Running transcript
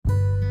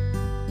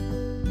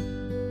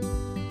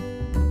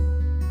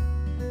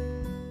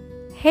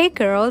Hey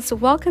girls,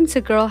 welcome to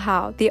Girl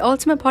How, the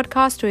ultimate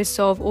podcast to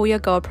solve all your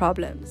girl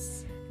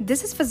problems.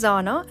 This is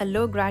Fazana, a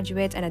law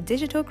graduate and a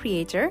digital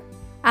creator.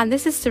 And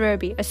this is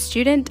Sarobi, a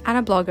student and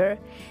a blogger.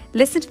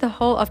 Listen to the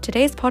whole of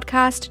today's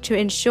podcast to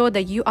ensure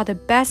that you are the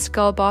best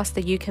girl boss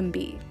that you can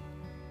be.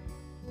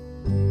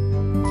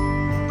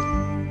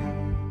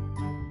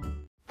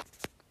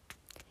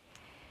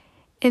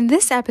 In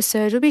this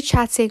episode, we'll be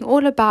chatting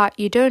all about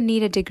you don't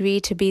need a degree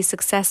to be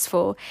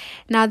successful.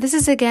 Now, this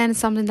is again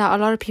something that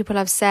a lot of people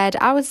have said.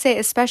 I would say,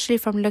 especially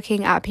from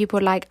looking at people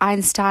like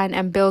Einstein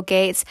and Bill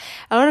Gates,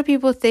 a lot of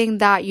people think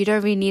that you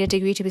don't really need a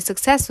degree to be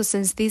successful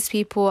since these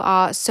people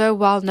are so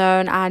well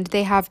known and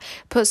they have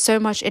put so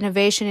much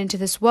innovation into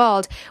this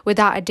world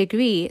without a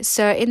degree.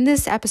 So in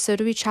this episode,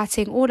 we'll be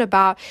chatting all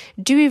about,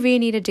 do we really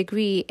need a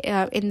degree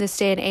in this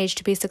day and age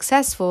to be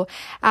successful?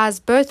 As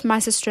both my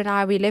sister and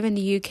I, we live in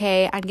the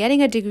UK, and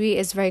getting a degree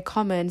is very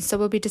common, so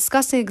we'll be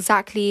discussing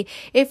exactly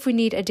if we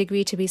need a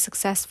degree to be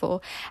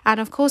successful. And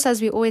of course,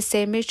 as we always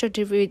say, make sure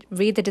to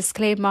read the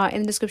disclaimer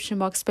in the description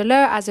box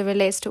below as it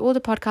relates to all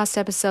the podcast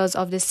episodes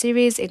of this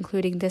series,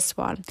 including this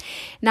one.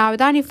 Now,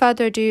 without any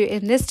further ado,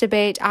 in this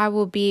debate, I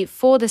will be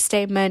for the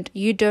statement,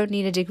 you don't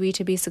need a degree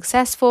to be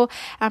successful,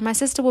 and my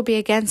sister will be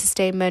against the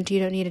statement, you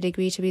don't need a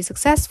degree to be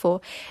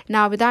successful.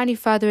 Now, without any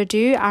further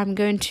ado, I'm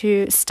going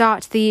to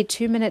start the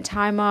 2-minute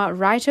timer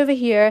right over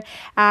here,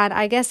 and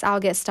I guess I'll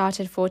get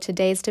started for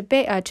today's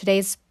debate.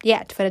 Today's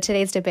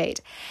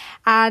debate.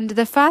 And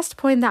the first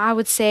point that I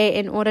would say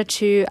in order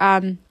to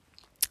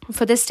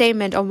for this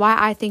statement on why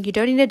I think you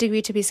don't need a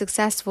degree to be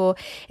successful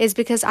is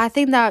because I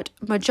think that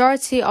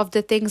majority of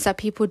the things that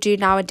people do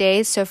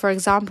nowadays, so for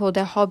example,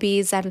 their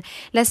hobbies, and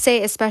let's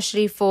say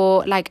especially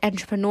for like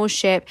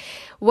entrepreneurship,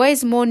 what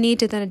is more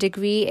needed than a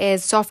degree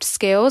is soft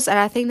skills. And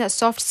I think that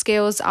soft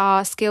skills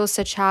are skills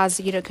such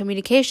as,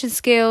 communication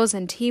skills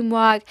and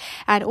teamwork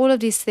and all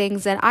of these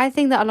things. And I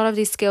think that a lot of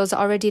these skills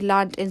are already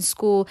learned in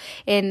school,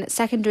 in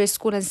secondary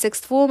school and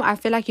sixth form. I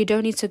feel like you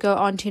don't need to go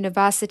on to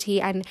university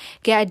and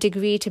get a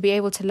degree to be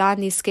able to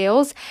learn these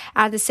skills.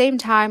 At the same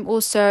time,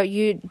 also,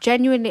 you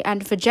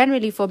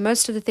generally for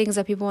most of the things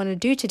that people want to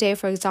do today,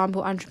 for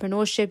example,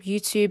 entrepreneurship,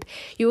 YouTube,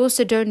 you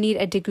also don't need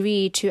a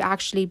degree to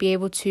actually be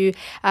able to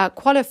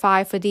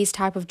qualify for these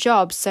type of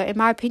jobs. So in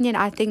my opinion,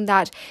 I think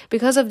that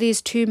because of these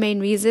two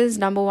main reasons,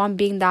 number one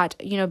being that,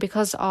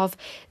 because of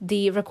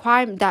the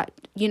requirement that,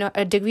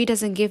 a degree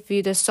doesn't give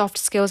you the soft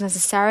skills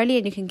necessarily,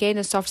 and you can gain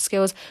the soft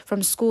skills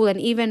from school and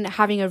even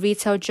having a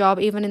retail job,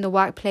 even in the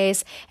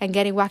workplace, and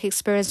getting work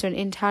experience or an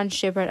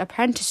internship or an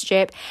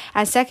apprenticeship.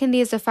 And secondly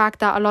is the fact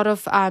that a lot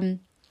of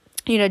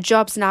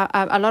jobs now,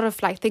 a lot of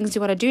things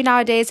you want to do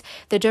nowadays,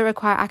 they don't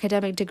require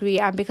academic degree.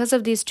 And because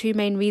of these two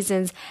main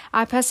reasons,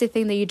 I personally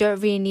think that you don't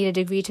really need a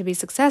degree to be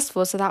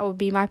successful. So that would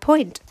be my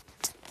point.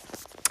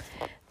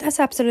 That's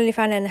absolutely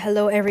fine. And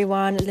hello,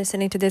 everyone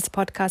listening to this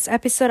podcast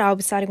episode. I'll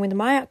be starting with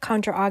my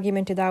counter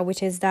argument to that,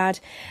 which is that,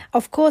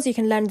 of course, you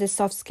can learn the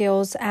soft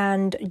skills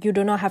and you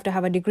do not have to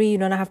have a degree. You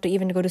don't have to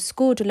even go to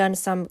school to learn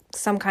some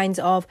kinds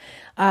of,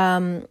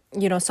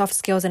 soft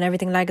skills and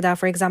everything like that.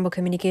 For example,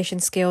 communication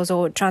skills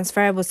or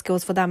transferable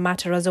skills for that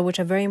matter as well, which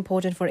are very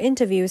important for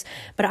interviews.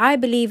 But I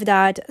believe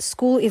that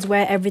school is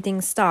where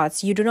everything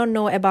starts. You do not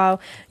know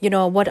about,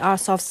 what are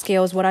soft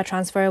skills, what are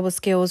transferable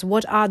skills,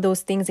 what are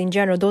those things in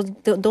general.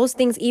 Those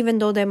things, even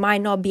though they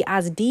might not be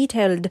as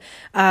detailed,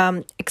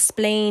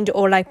 explained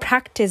or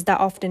practiced that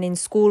often in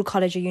school,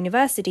 college or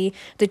university,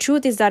 the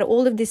truth is that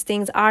all of these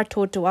things are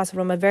taught to us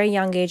from a very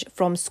young age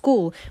from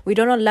school. We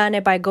do not learn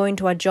it by going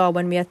to a job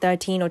when we are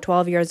 13 or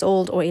 12 years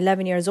old or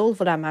 11 years old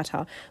for that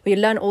matter. We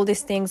learn all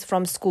these things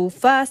from school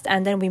first,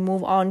 and then we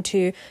move on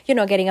to,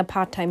 getting a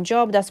part-time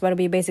job. That's where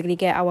we basically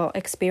get our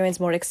experience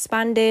more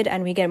expanded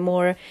and we get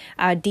more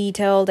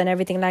detailed and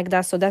everything like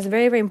that. So that's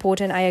very, very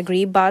important. I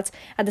agree. But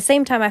at the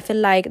same time, I feel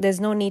like there's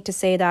no need to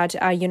say that,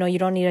 you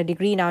don't need a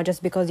degree now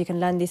just because you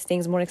can learn these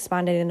things more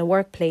expanded in the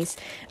workplace.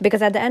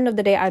 Because at the end of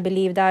the day, I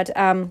believe that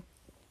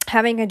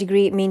having a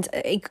degree means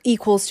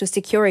equals to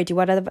security,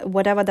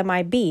 whatever that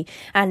might be.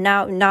 And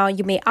now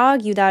you may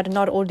argue that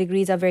not all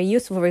degrees are very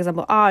useful, for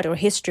example, art or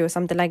history or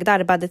something like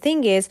that. But the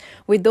thing is,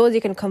 with those,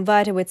 you can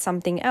convert it with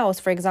something else.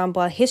 For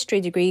example, a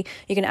history degree,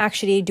 you can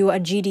actually do a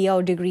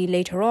GDL degree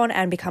later on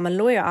and become a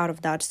lawyer out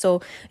of that.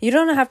 So you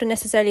don't have to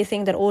necessarily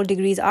think that all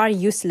degrees are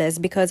useless,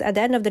 because at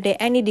the end of the day,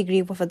 any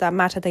degree, for that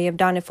matter, that you've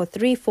done it for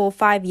 3, 4,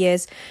 5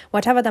 years,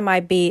 whatever that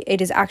might be, it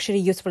is actually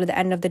useful at the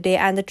end of the day.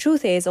 And the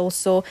truth is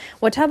also,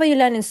 whatever you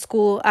learn in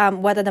school,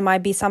 whether there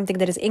might be something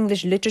that is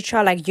English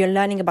literature, like you're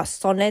learning about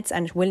sonnets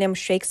and William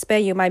Shakespeare,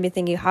 you might be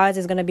thinking, how is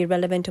this going to be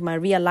relevant to my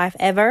real life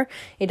ever?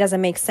 It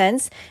doesn't make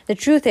sense. The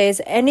truth is,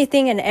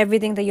 anything and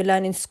everything that you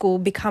learn in school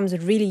becomes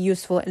really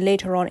useful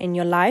later on in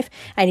your life,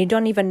 and you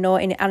don't even know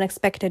in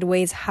unexpected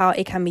ways how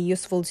it can be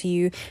useful to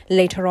you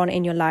later on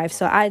in your life.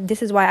 So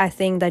this is why I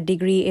think that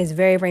degree is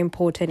very, very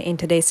important in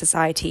today's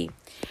society.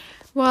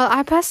 Well,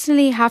 I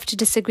personally have to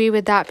disagree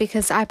with that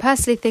because I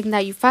personally think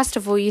that first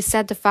of all, you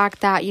said the fact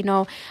that, you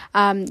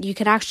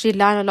can actually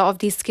learn a lot of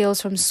these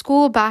skills from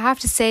school. But I have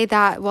to say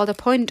that, well, the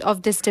point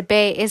of this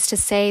debate is to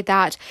say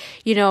that,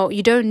 you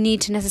don't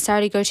need to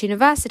necessarily go to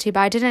university. But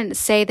I didn't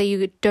say that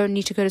you don't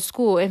need to go to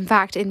school. In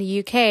fact, in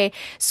the UK,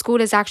 school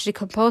is actually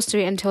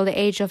compulsory until the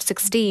age of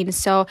 16.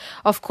 So,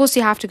 of course,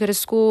 you have to go to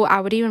school. I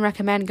would even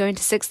recommend going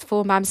to sixth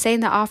form. I'm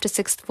saying that after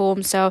sixth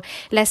form. So,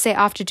 let's say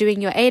after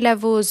doing your A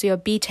levels, your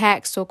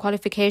BTECs or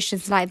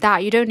qualifications like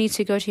that, you don't need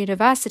to go to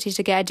university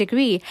to get a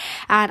degree.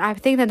 And I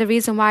think that the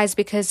reason why is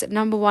because,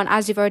 number one,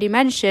 as you've already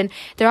mentioned,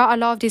 there are a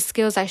lot of these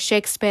skills like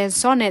Shakespeare and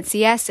sonnets.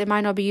 Yes, it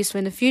might not be useful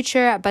in the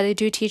future, but they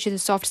do teach you the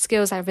soft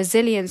skills like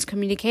resilience,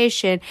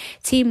 communication,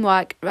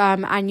 teamwork,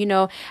 and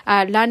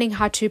learning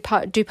how to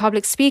do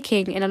public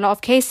speaking in a lot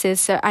of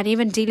cases. So, and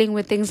even dealing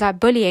with things like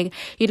bullying.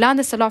 You learn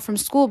this a lot from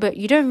school, but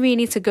you don't really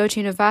need to go to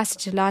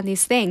university to learn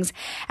these things.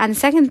 And the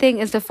second thing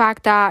is the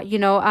fact that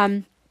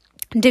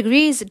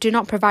degrees do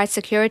not provide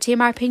security, in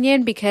my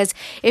opinion, because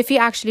if you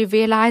actually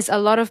realize, a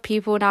lot of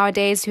people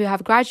nowadays who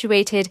have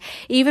graduated,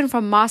 even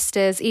from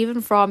masters,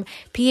 even from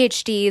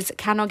PhDs,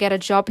 cannot get a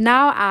job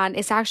now, and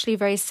it's actually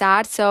very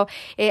sad. So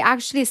it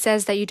actually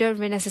says that you don't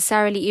really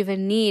necessarily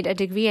even need a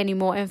degree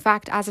anymore. In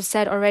fact, as I've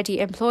said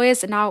already,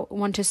 employers now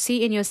want to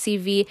see in your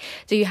CV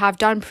that you have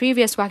done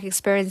previous work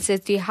experiences,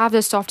 do you have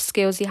the soft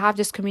skills, you have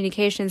this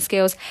communication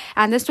skills,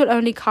 and this will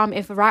only come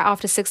if right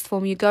after sixth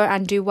form you go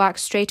and do work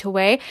straight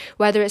away,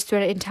 whether it's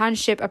through an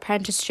internship,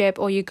 apprenticeship,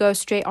 or you go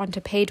straight on to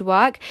paid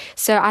work.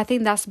 So I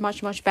think that's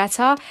much, much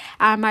better.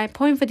 And my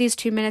point for these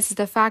 2 minutes is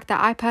the fact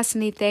that I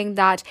personally think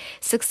that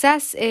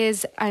success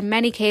is, in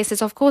many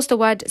cases, of course, the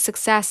word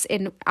success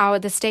in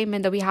the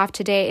statement that we have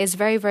today is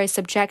very, very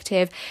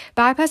subjective.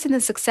 But I personally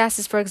think success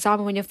is, for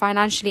example, when you're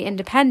financially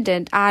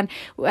independent, and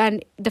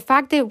the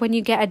fact that when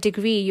you get a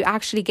degree, you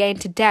actually get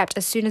into debt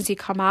as soon as you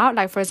come out.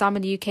 Like, for example,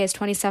 in the UK, it's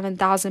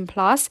 27,000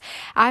 plus.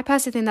 I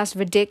personally think that's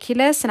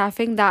ridiculous, and I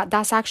think that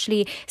that's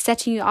actually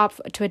setting you up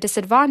to a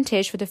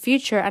disadvantage for the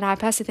future. And I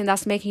personally think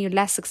that's making you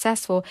less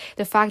successful.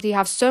 The fact that you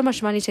have so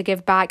much money to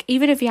give back,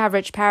 even if you have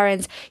rich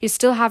parents, you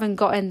still haven't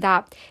gotten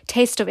that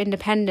taste of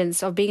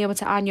independence, of being able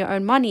to earn your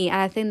own money. And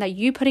I think that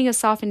you putting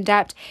yourself in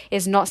debt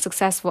is not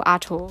successful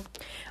at all.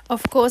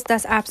 Of course,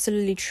 that's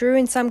absolutely true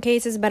in some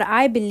cases, but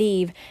I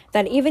believe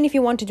that even if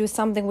you want to do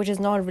something which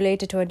is not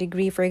related to a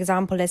degree, for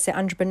example, let's say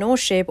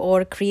entrepreneurship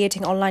or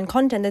creating online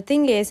content, the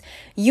thing is,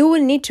 you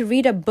will need to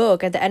read a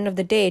book at the end of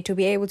the day to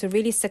be able to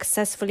really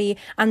successfully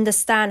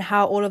understand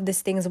how all of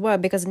these things work,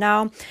 because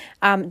now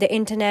the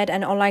internet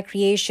and online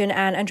creation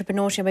and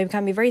entrepreneurship have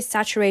become very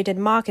saturated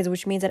markets,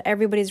 which means that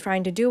everybody's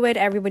trying to do it.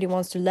 Everybody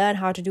wants to learn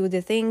how to do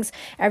the things.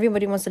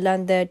 Everybody wants to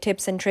learn the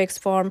tips and tricks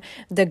from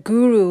the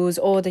gurus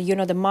or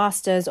the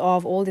masters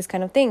of all these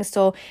kind of things.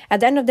 So at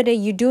the end of the day,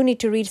 you do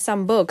need to read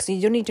some books. You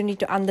do need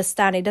to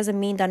understand. It doesn't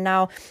mean that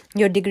now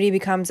your degree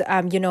becomes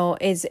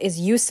is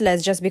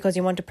useless just because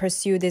you want to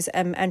pursue this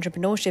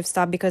entrepreneurship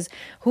stuff, because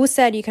who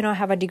said you cannot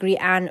have a degree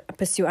and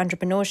pursue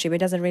entrepreneurship? It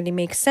doesn't really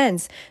make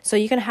sense. So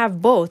you can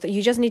have both.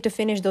 You just need to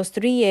finish those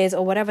 3 years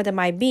or whatever that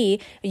might be.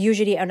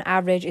 Usually on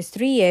average is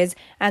 3 years,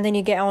 and then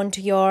you get on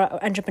to your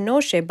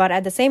entrepreneurship. But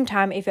at the same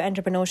time, if your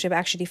entrepreneurship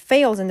actually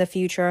fails in the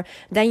future,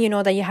 then you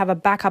know that you have a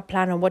backup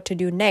plan on what to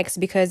do next,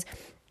 because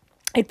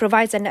it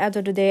provides at the end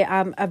of the day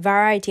a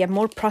variety and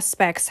more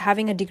prospects.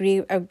 Having a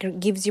degree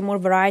gives you more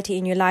variety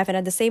in your life, and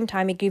at the same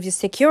time it gives you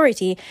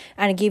security,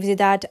 and it gives you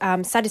that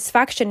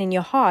satisfaction in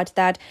your heart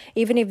that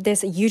even if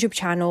this YouTube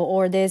channel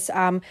or this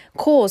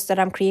course that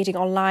I'm creating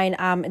online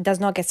does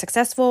not get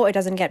successful, it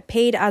doesn't get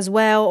paid as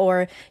well,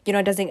 or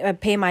it doesn't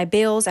pay my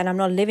bills, and I'm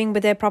not living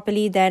with it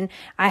properly, then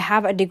I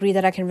have a degree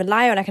that I can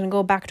rely on. I can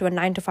go back to a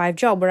 9-to-5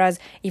 job. Whereas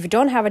if you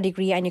don't have a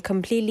degree and you're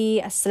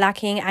completely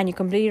slacking and you're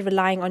completely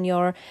relying on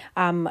your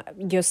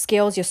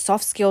skills, your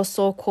soft skills,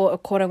 so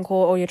quote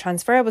unquote, or your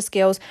transferable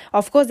skills,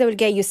 of course they will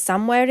get you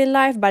somewhere in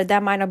life, but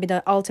that might not be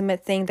the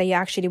ultimate thing that you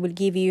actually will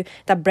give you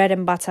the bread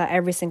and butter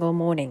every single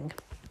morning.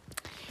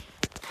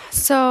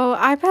 So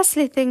I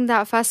personally think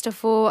that, first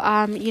of all,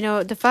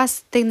 the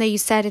first thing that you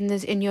said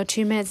in your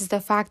 2 minutes is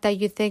the fact that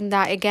you think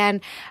that,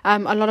 again,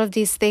 a lot of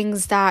these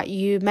things that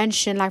you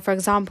mentioned, like, for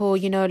example,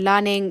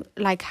 learning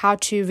like how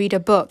to read a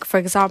book, for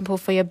example,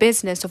 for your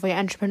business or for your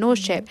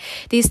entrepreneurship,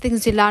 these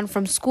things you learn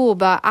from school,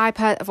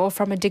 or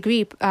from a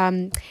degree,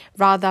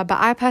 rather. But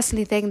I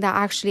personally think that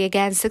actually,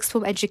 again, sixth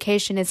form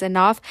education is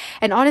enough.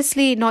 And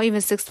honestly, not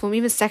even sixth form,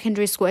 even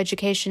secondary school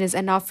education is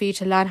enough for you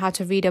to learn how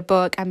to read a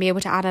book and be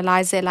able to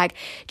analyze it. Like,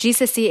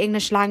 GCSE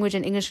English language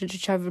and English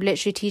literature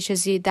literally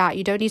teaches you that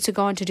you don't need to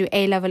go on to do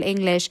A-level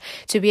English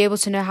to be able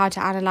to know how to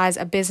analyze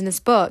a business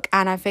book.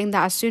 And I think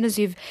that as soon as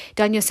you've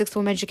done your sixth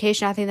form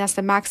education, I think that's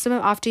the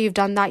maximum. After you've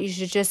done that, you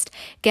should just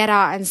get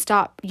out and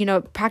start,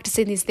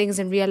 practicing these things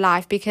in real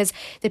life, because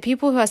the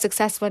people who are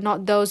successful are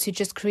not those who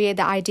just create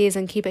the ideas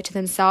and keep it to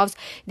themselves.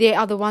 They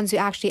are the ones who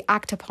actually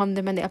act upon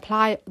them and they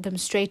apply them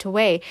straight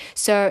away.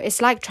 So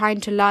it's like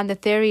trying to learn the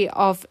theory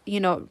of,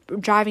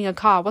 driving a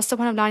car. What's the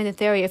point of learning the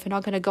theory if you're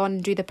not going to go on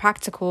and do the the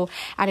practical,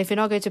 and if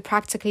you're not going to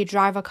practically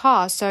drive a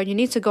car, so you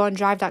need to go and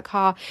drive that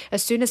car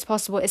as soon as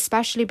possible,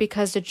 especially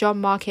because the job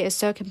market is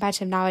so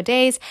competitive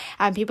nowadays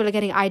and people are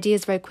getting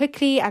ideas very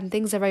quickly and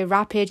things are very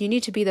rapid. You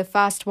need to be the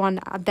first one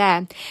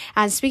there.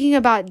 And speaking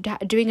about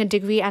doing a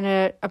degree and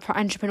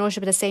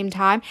entrepreneurship at the same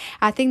time,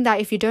 I think that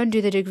if you don't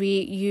do the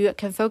degree, you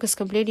can focus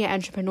completely on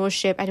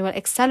entrepreneurship and it will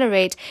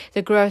accelerate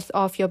the growth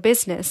of your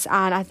business.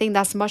 And I think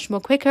that's much more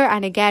quicker,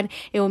 and again,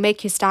 it will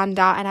make you stand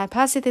out. And I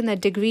personally think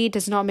that degree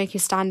does not make you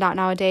stand out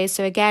nowadays.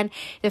 So again,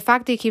 the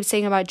fact that you keep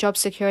saying about job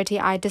security,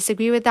 I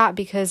disagree with that,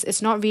 because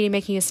it's not really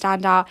making you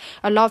stand out.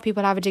 A lot of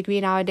people have a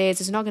degree nowadays.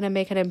 It's not going to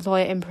make an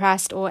employer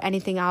impressed or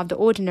anything out of the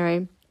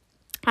ordinary.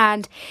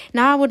 And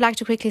now I would like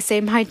to quickly say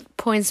my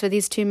points for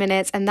these 2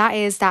 minutes, and that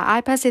is that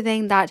I personally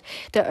think that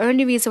the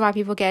only reason why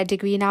people get a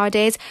degree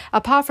nowadays,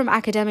 apart from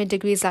academic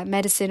degrees like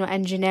medicine or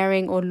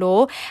engineering or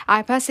law,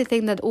 I personally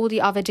think that all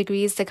the other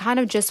degrees, they're kind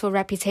of just for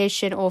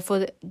reputation or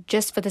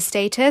just for the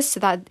status,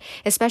 so that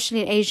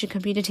especially in Asian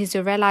communities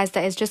you realize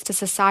that it's just a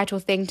societal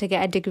thing to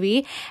get a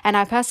degree. And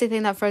I personally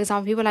think that, for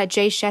example, people like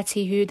Jay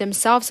Shetty, who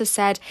themselves have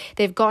said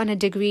they've gotten a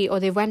degree or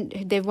they went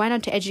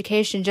on to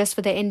education just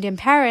for their Indian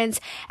parents,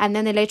 and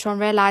then they later on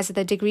realized that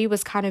the degree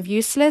was kind of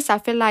useless. I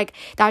feel like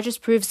that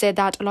just proves it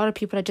that a lot of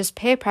people are just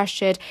peer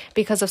pressured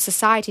because of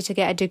society to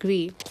get a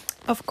degree.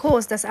 Of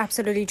course, that's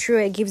absolutely true.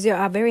 It gives you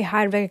a very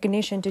high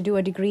recognition to do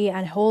a degree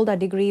and hold a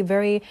degree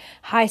very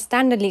high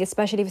standardly,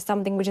 especially if it's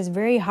something which is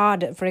very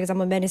hard, for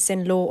example,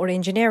 medicine, law, or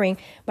engineering.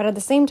 But at the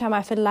same time,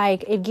 I feel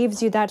like it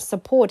gives you that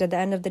support at the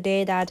end of the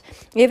day, that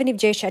even if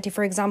Jay Shetty,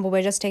 for example,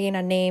 we're just taking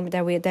a name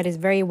that is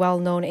very well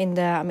known in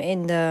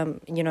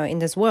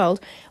this world,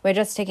 we're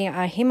just taking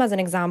him as an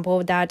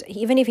example, that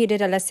even if he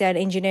did let's say an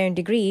engineering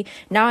degree,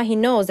 now he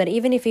knows that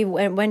even if he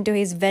went to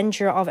his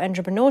venture of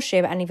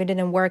entrepreneurship and if it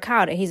didn't work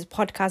out, his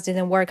podcast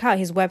didn't work out,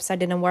 his website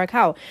didn't work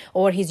out,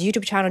 or his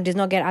YouTube channel did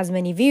not get as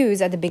many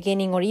views at the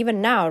beginning, or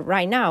even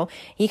right now,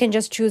 he can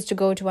just choose to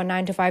go to a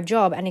 9-to-5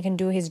 job and he can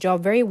do his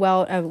job very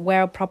well,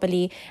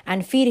 properly,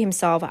 and feed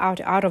himself out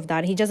of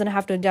that. He doesn't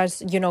have to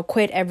just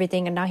quit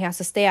everything and now he has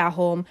to stay at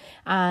home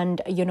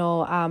and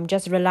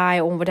just rely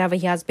on whatever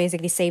he has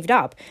basically saved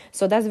up.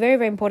 So that's very,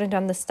 very important to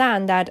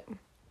understand that.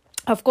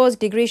 Of course,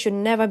 degree should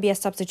never be a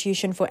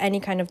substitution for any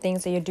kind of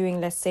things that you're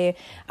doing, let's say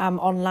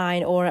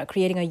online, or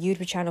creating a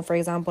YouTube channel, for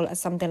example, or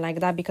something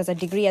like that, because a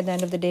degree at the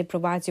end of the day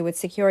provides you with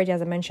security,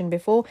 as I mentioned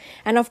before.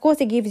 And of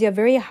course, it gives you a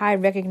very high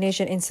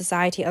recognition in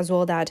society as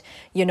well, that,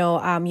 you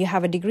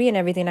have a degree and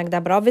everything like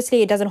that. But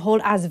obviously, it doesn't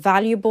hold as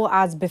valuable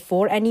as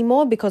before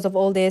anymore because of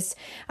all this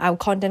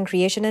content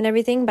creation and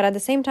everything. But at the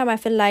same time, I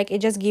feel like it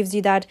just gives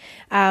you that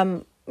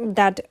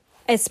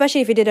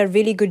especially if you did a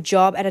really good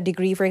job at a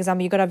degree, for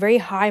example, you got a very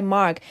high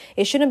mark,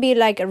 it shouldn't be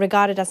like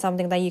regarded as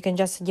something that you can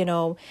just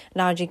now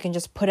you can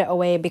just put it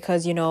away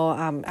because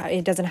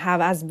it doesn't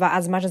have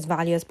as much as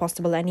value as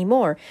possible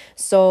anymore.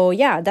 So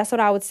yeah, that's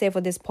what I would say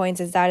for this point,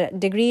 is that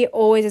degree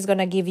always is going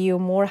to give you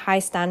more high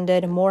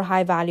standard, more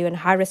high value, and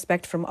high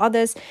respect from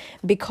others,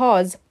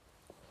 because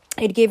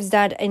it gives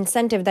that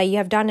incentive that you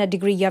have done a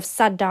degree, you have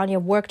sat down, you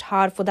have worked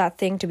hard for that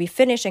thing to be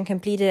finished and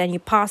completed, and you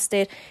passed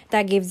it.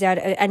 That gives that.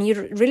 And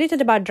you related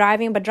about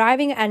driving, but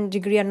driving and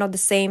degree are not the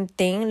same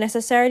thing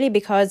necessarily,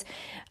 because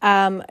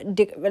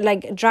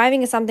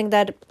driving is something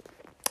that,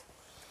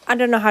 I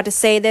don't know how to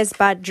say this,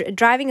 but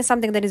driving is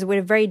something that is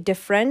very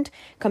different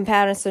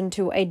comparison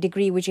to a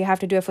degree, which you have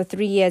to do it for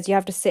 3 years. You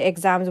have to sit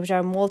exams, which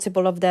are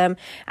multiple of them,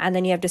 and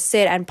then you have to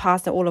sit and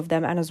pass all of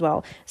them and as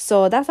well.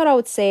 So that's what I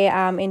would say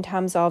in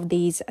terms of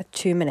these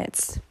 2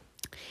 minutes.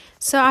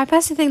 So I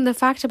personally think the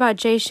fact about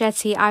Jay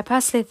Shetty, I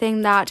personally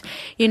think that,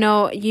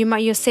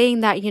 you're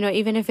saying that,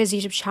 even if his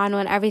YouTube channel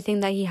and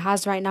everything that he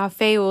has right now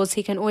fails,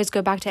 he can always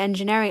go back to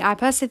engineering. I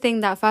personally think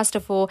that, first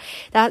of all,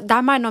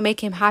 that might not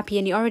make him happy.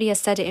 And he already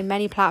has said it in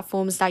many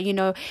platforms that,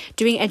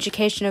 doing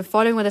education and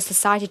following what the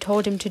society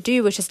told him to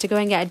do, which is to go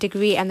and get a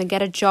degree and then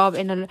get a job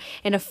in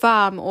a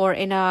firm or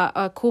in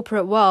a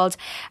corporate world.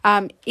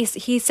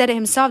 He said it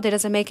himself, that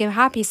doesn't make him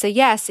happy. So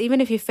yes, even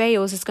if he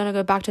fails, it's going to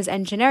go back to his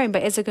engineering,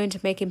 but is it going to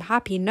make him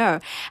happy? No.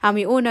 And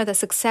we all know that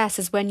success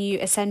is when you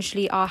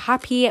essentially are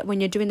happy,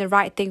 when you're doing the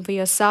right thing for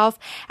yourself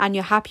and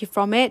you're happy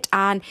from it.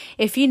 And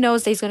if he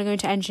knows that he's going to go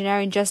into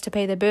engineering just to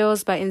pay the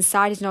bills, but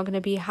inside he's not going to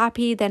be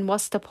happy, then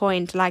what's the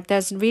point? Like,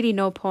 there's really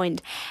no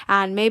point.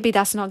 And maybe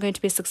that's not going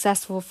to be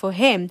successful for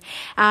him.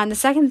 And the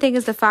second thing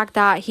is the fact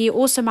that he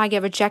also might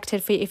get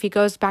rejected if he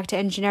goes back to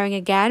engineering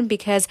again,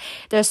 because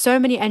there's so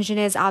many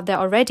engineers out there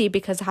already,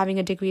 because having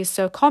a degree is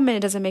so common, it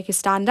doesn't make you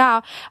stand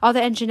out.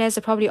 Other engineers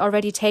are probably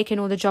already taken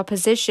all the job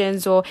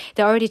positions, or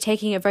they're already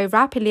taking it very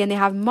rapidly, and they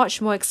have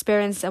much more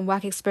experience and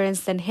work experience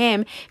than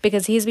him,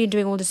 because he's been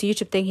doing all this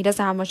YouTube thing. He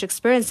doesn't have much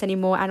experience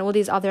anymore. And all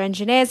these other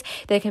engineers,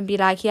 they can be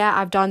like, yeah,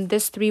 I've done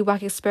this 3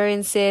 work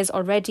experiences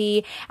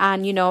already,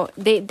 and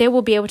they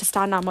will be able to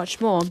stand out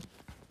much more.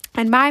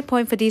 And my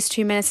point for these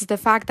 2 minutes is the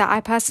fact that I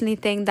personally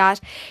think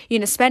that,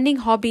 spending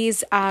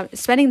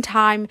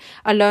time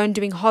alone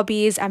doing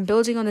hobbies and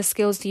building on the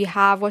skills that you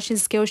have, watching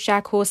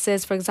Skillshare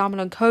courses, for example,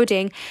 on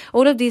coding,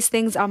 all of these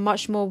things are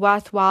much more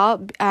worthwhile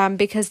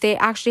because they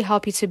actually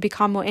help you to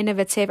become more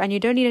innovative, and you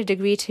don't need a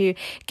degree to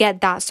get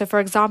that. So, for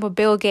example,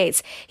 Bill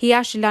Gates, he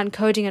actually learned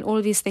coding and all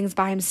of these things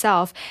by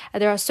himself.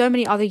 There are so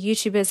many other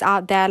YouTubers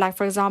out there, like,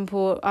 for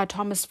example,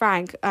 Thomas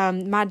Frank,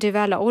 Matt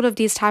Devella, all of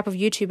these type of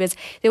YouTubers,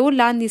 they all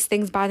learn these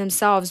things by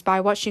themselves,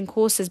 by watching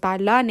courses, by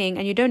learning,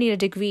 and you don't need a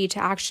degree to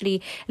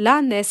actually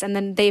learn this. And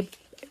then they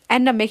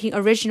end up making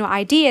original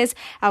ideas,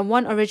 and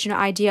one original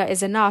idea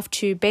is enough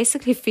to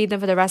basically feed them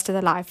for the rest of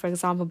their life. For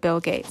example, Bill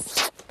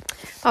Gates.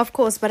 Of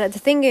course, but the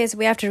thing is,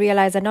 we have to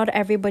realize that not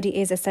everybody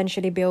is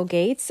essentially Bill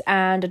Gates,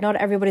 and not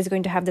everybody is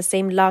going to have the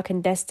same luck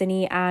and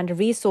destiny and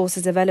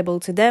resources available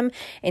to them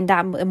in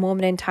that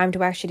moment in time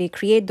to actually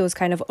create those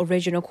kind of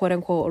original, quote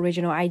unquote,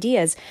 original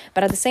ideas.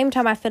 But at the same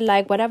time, I feel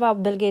like whatever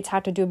Bill Gates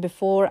had to do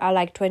before,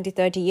 like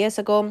 20-30 years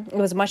ago, it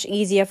was much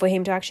easier for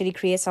him to actually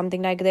create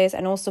something like this.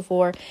 And also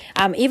for,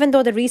 even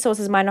though the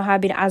resources might not have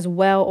been as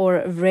well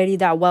or really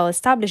that well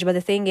established, but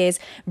the thing is,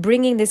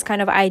 bringing this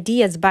kind of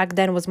ideas back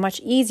then was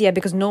much easier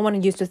because no one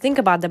used to think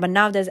about them. But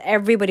now there's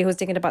everybody who's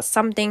thinking about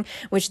something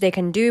which they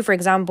can do. For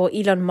example,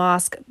 Elon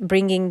Musk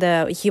bringing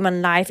the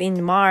human life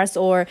in Mars,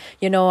 or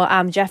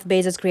Jeff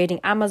Bezos creating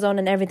Amazon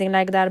and everything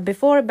like that.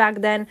 Before,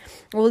 back then,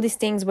 all these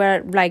things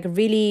were like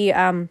really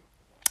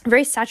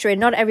very saturated.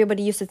 Not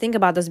everybody used to think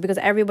about this because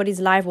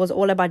everybody's life was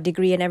all about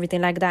degree and everything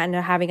like that, and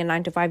having a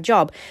 9-to-5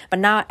 job. But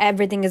now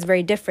everything is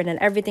very different, and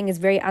everything is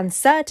very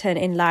uncertain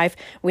in life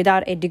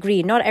without a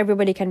degree. Not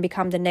everybody can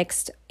become the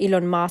next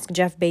Elon Musk,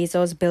 Jeff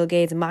Bezos, Bill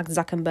Gates, Mark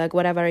Zuckerberg,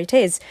 whatever it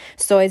is.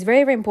 So it's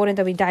very, very important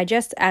that we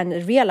digest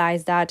and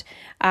realize that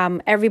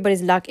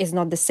everybody's luck is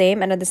not the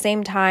same. And at the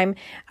same time,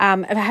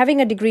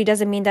 having a degree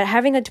doesn't mean that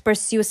having to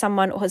pursue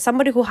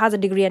somebody who has a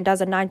degree and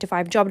does a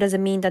 9-to-5 job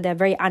doesn't mean that they're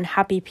very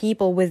unhappy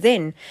people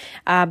within.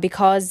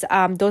 Because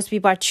those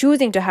people are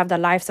choosing to have the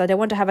lifestyle. They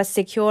want to have a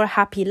secure,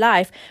 happy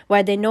life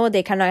where they know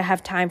they cannot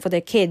have time for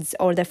their kids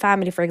or their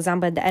family, for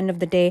example, at the end of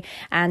the day,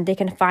 and they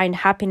can find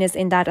happiness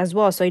in that as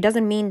well. So it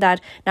doesn't mean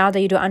that now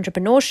that you do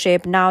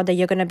entrepreneurship, now that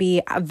you're going to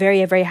be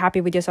very, very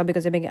happy with yourself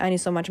because you're earning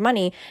so much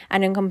money.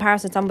 And in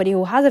comparison to somebody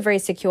who has a very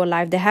secure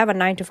life, they have a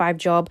 9-to-5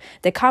 job,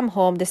 they come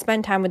home, they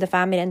spend time with the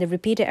family, and they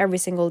repeat it every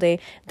single day.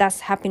 That's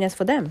happiness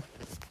for them.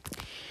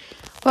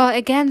 Well,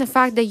 again, the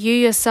fact that you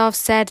yourself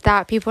said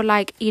that people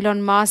like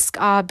Elon Musk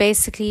are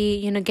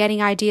basically,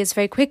 getting ideas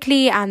very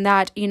quickly, and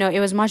that, it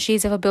was much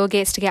easier for Bill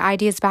Gates to get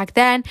ideas back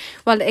then.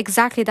 Well,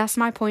 exactly, that's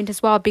my point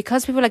as well.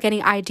 Because people are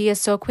getting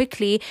ideas so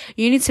quickly,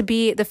 you need to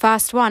be the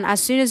first one.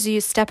 As soon as you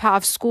step out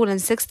of school in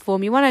sixth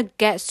form, you want to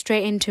get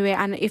straight into it.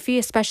 And if you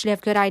especially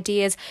have good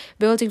ideas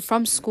building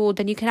from school,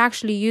 then you can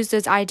actually use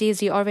those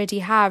ideas you already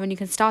have, and you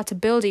can start to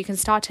build it. You can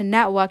start to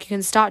network. You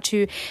can start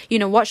to,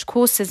 watch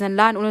courses and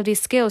learn all of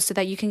these skills so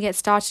that you can get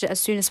started as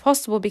soon as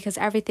possible, because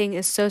everything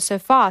is so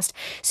fast.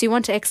 So you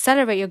want to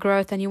accelerate your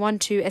growth, and you want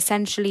to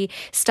essentially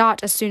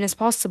start as soon as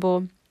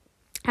possible.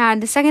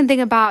 And the second thing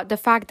about the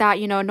fact that,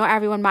 not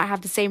everyone might have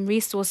the same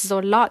resources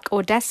or luck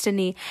or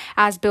destiny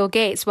as Bill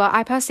Gates. Well,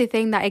 I personally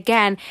think that,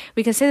 again,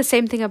 we can say the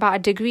same thing about a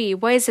degree.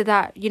 What is it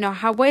that,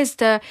 what is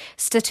the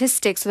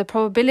statistics or the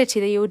probability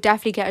that you will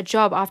definitely get a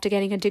job after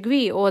getting a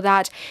degree, or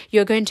that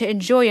you're going to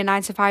enjoy your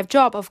 9-to-5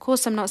 job? Of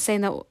course, I'm not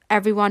saying that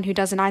everyone who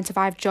does a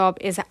 9-to-5 job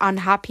is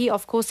unhappy.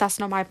 Of course, that's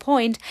not my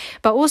point.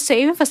 But also,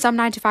 even for some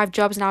 9-to-5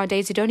 jobs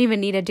nowadays, you don't even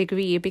need a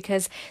degree,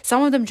 because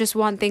some of them just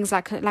want things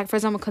like for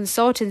example,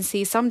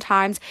 consultancy.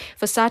 Sometimes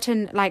for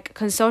certain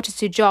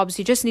consultancy jobs,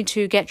 you just need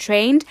to get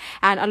trained,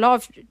 and a lot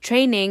of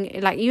training,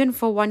 like even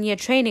for 1 year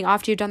training,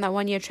 after you've done that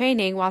 1 year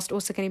training whilst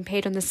also getting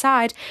paid on the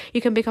side,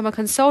 you can become a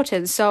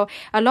consultant. So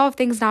a lot of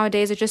things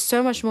nowadays are just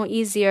so much more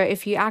easier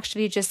if you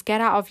actually just get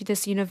out of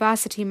this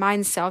university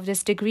mindset, of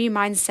this degree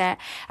mindset,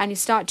 and you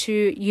start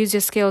to use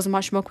your skills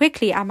much more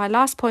quickly. And my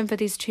last point for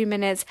these 2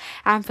 minutes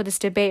and for this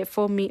debate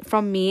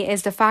from me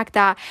is the fact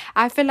that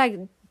I feel like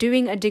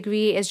doing a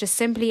degree is just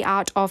simply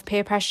out of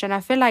peer pressure. And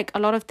I feel like a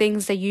lot of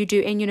things that you do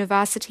in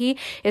university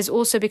is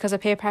also because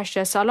of peer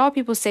pressure. So a lot of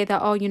people say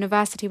that, oh,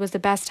 university was the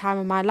best time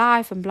of my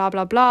life and blah,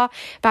 blah, blah.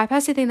 But I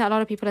personally think that a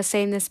lot of people are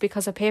saying this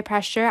because of peer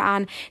pressure.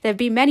 And there have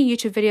been many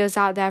YouTube videos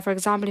out there. For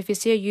example, if you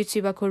see a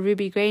YouTuber called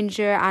Ruby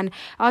Granger and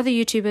other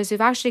YouTubers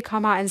who've actually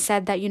come out and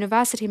said that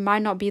university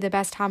might not be the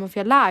best time of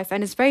your life.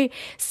 And it's very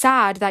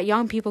sad that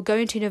young people go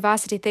into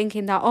university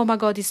thinking that, oh my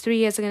God, these 3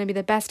 years are going to be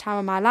the best time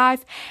of my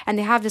life. And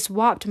they have this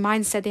warped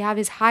mindset. They have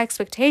these high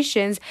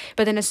expectations,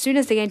 but then as soon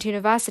as they get into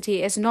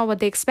university, it's not what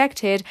they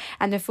expected,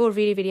 and they feel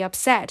really, really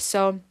upset.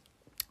 So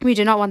we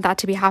do not want that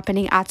to be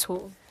happening at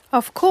all.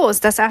 Of course,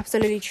 that's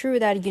absolutely true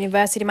that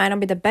university might not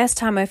be the best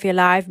time of your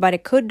life, but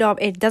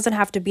it doesn't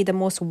have to be the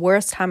most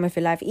worst time of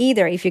your life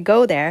either if you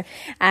go there.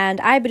 And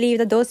I believe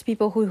that those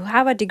people who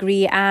have a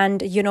degree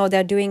and,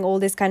 they're doing all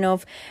this kind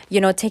of,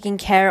 taking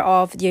care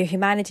of your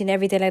humanity and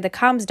everything like that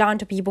comes down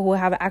to people who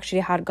have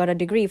actually got a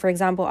degree. For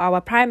example, our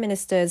prime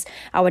ministers,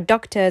 our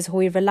doctors who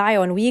we rely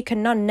on, we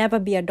cannot never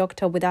be a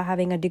doctor without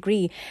having a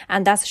degree.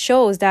 And that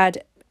shows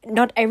that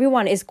not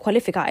everyone is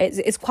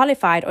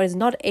qualified or is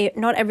not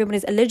everyone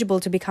is eligible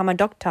to become a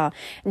doctor.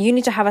 And you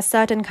need to have a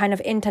certain kind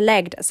of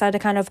intellect, a certain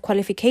kind of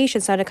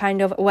qualification, certain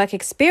kind of work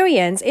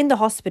experience in the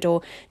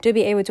hospital to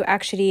be able to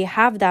actually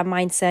have that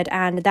mindset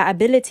and that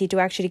ability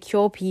to actually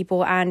cure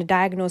people and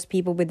diagnose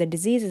people with the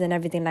diseases and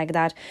everything like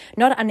that.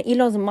 Not an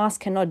Elon Musk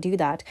cannot do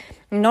that,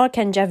 nor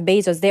can Jeff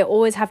Bezos. They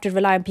always have to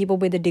rely on people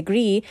with a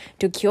degree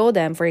to cure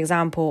them, for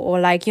example, or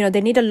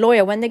they need a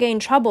lawyer when they get in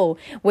trouble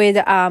with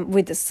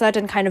a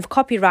certain kind of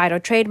copyright or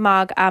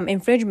trademark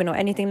infringement or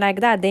anything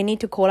like that. They need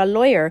to call a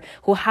lawyer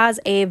who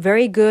has a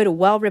very good,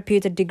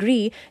 well-reputed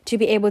degree to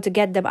be able to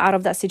get them out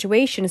of that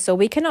situation. So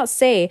we cannot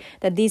say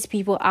that these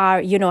people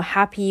are,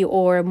 happy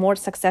or more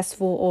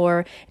successful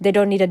or they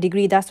don't need a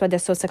degree, that's why they're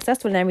so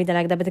successful and everything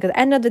like that. Because at the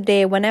end of the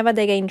day, whenever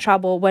they get in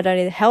trouble, whether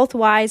it's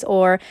health-wise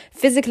or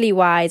physically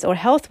wise or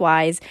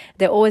health-wise,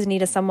 they always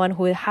need someone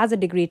who has a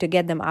degree to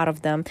get them out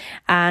of them.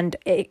 And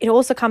it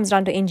also comes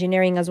down to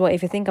engineering as well.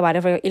 If you think about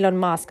it, for Elon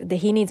Musk,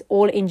 he needs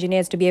all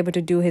engineers to be able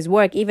to do his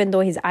work, even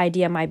though his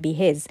idea might be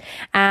his.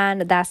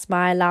 And that's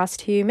my last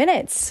 2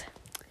 minutes.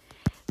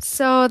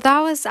 So that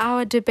was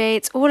our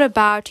debate all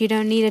about you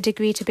don't need a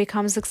degree to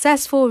become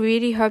successful.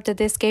 Really hope that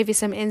this gave you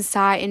some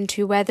insight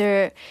into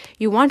whether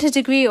you want a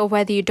degree or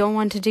whether you don't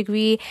want a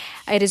degree.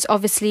 It is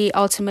obviously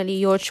ultimately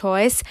your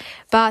choice.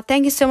 But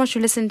thank you so much for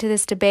listening to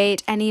this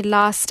debate. Any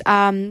last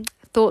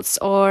thoughts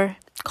or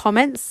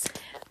comments?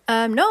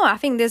 No, I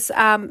think this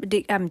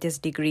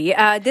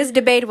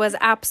debate was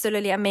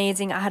absolutely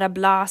amazing. I had a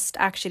blast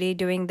actually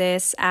doing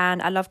this,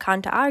 and I love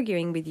counter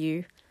arguing with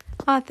you.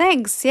 Oh,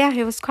 thanks. Yeah,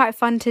 it was quite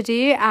fun to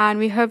do, and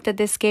we hope that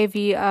this gave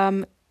you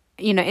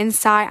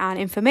insight and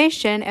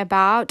information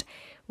about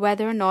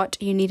whether or not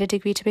you need a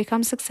degree to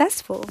become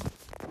successful.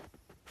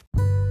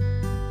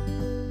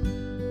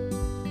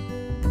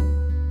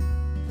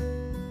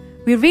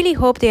 We really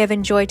hope you have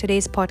enjoyed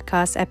today's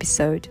podcast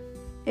episode.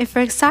 If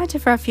you're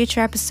excited for our future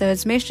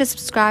episodes, make sure to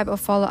subscribe or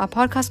follow our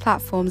podcast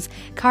platforms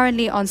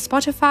currently on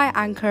Spotify,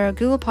 Anchor,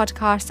 Google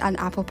Podcasts, and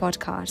Apple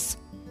Podcasts.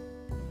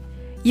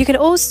 You can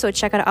also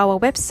check out our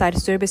website,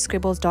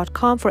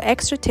 surbiscribbles.com, for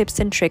extra tips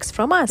and tricks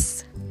from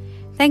us.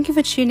 Thank you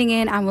for tuning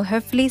in, and we'll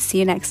hopefully see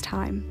you next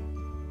time.